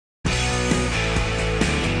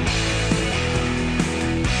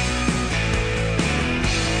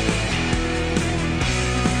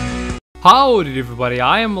Howdy everybody,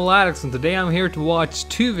 I am LaDix and today I'm here to watch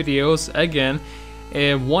two videos again.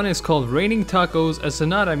 One is called Raining Tacos, a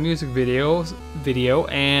Sonata music video,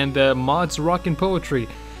 and Mod's Rockin' Poetry.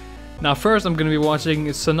 Now first I'm going to be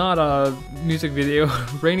watching Sonata music video,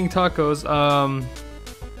 Raining Tacos.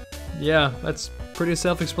 Yeah, that's pretty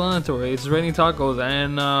self-explanatory. It's raining tacos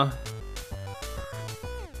and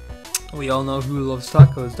we all know who loves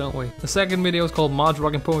tacos, don't we? The second video is called Mod's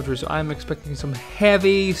Rockin' Poetry, so I'm expecting some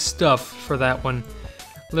heavy stuff for that one.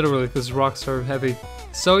 Literally, because rocks are heavy.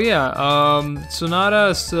 So yeah,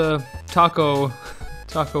 Sonata's taco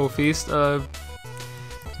feast. It's gonna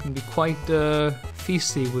be quite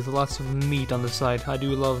feasty with lots of meat on the side. I do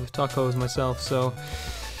love tacos myself, so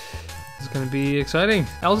it's gonna be exciting.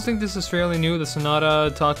 I also think this is fairly new, the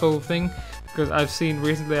Sonata taco thing, because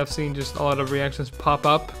recently I've seen just a lot of reactions pop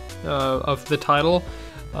up of the title,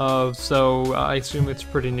 so I assume it's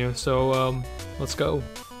pretty new. So let's go.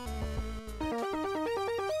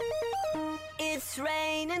 It's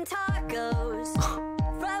raining tacos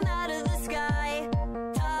from out of the sky.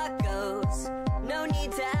 Tacos, no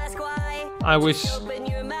need to ask why. I wish. Just open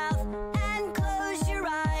your mouth and close your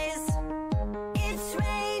eyes. It's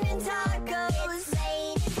raining tacos.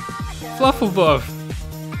 Flufflebuff.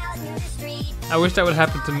 I wish that would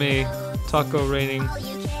happen to me. Taco raining.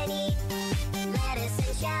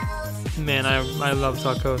 Man, I love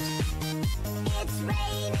tacos. It's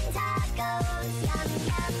raining tacos. Yum,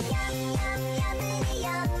 yum, yum, yum,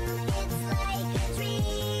 yum. It's like a dream.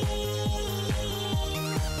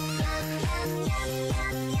 Yum, yum,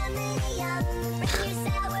 yum, yum, yum. Bring your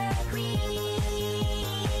sour cream.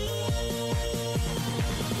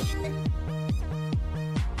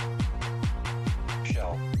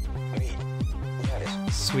 Shell, meat, lettuce.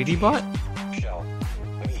 Sweetie bot? Shell,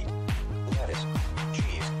 meat, lettuce,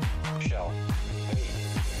 cheese. Shell,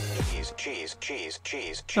 meat,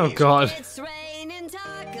 cheese. Oh god. It's raining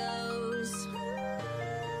tacos.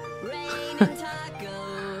 Raining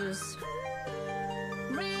tacos.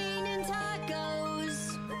 Raining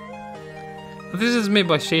tacos. This is made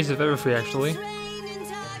by Shades of Everfree, actually. It's raining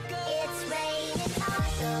tacos. It's raining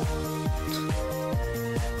tacos.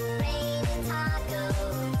 Raining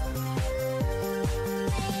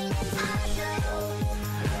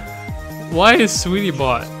tacos. Why is Sweetie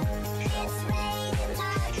bot? It's raining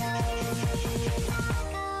tacos.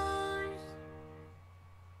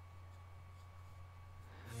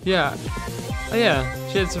 Yeah. Oh yeah,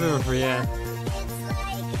 Shades of Everfree, yeah. It's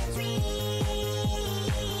like a dream.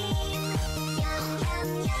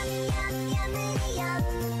 Yum,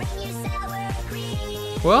 bring your sour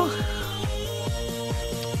cream. Well,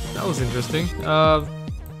 that was interesting.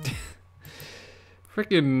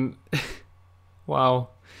 Freaking wow.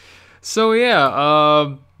 So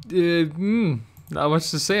yeah, not much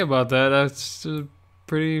to say about that. That's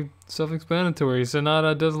pretty self-explanatory.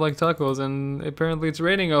 Sonata does like tacos, and apparently it's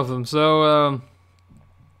raining of them. So,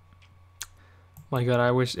 my God, I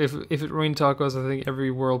wish if it rained tacos, I think every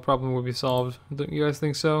world problem would be solved. Don't you guys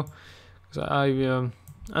think so? 'Cause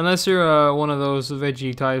unless you're one of those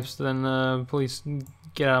veggie types, then please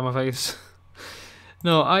get out of my face.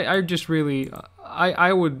 No, I just really,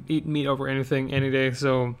 I would eat meat over anything any day,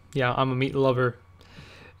 so yeah, I'm a meat lover.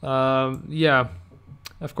 Yeah,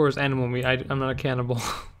 of course animal meat, I'm not a cannibal.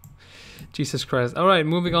 Jesus Christ. Alright,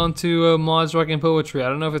 moving on to Mod's Rockin' Poetry. I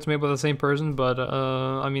don't know if it's made by the same person, but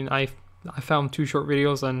I mean, I found two short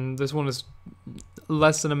videos, and this one is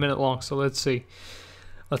less than a minute long, so let's see.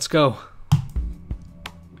 Let's go.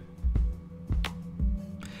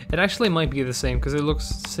 It actually might be the same, because it looks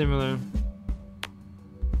similar.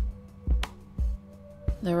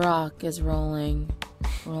 The rock is rolling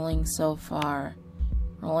so far,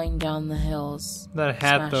 rolling down the hills, That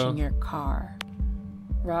hat, smashing though. your car.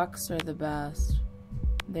 Rocks are the best.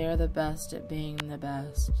 They are the best at being the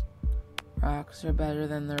best. Rocks are better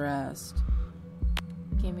than the rest.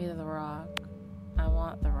 Give me the rock. I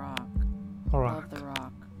want the rock. Love the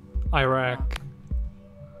rock. Iraq.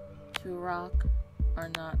 To rock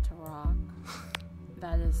or not to rock.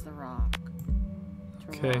 That is the rock. To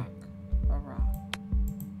Okay. rock or rock.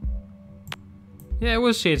 Yeah, it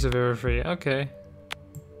was Shades of Everfree. Okay.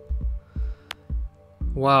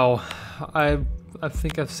 Wow, I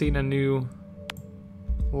think I've seen a new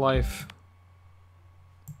life.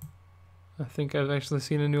 I think I've actually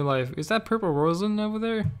seen a new life. Is that Purple Rosen over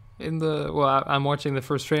there? In the I'm watching the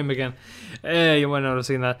first frame again. You might not have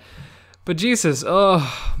seen that. But Jesus,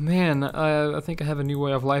 oh man, I think I have a new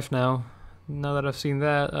way of life now. Now that I've seen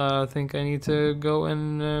that, I think I need to go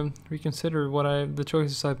and reconsider the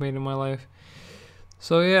choices I've made in my life.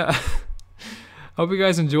 So yeah, hope you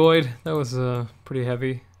guys enjoyed. That was pretty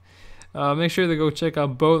heavy. Make sure to go check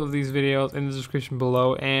out both of these videos in the description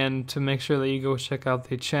below, and to make sure that you go check out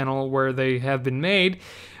the channel where they have been made,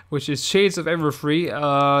 which is Shades of Everfree.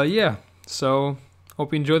 Yeah, so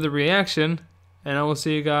hope you enjoyed the reaction, and I will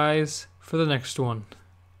see you guys for the next one.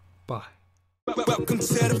 Bye. Welcome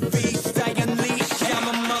to the feast, I unleash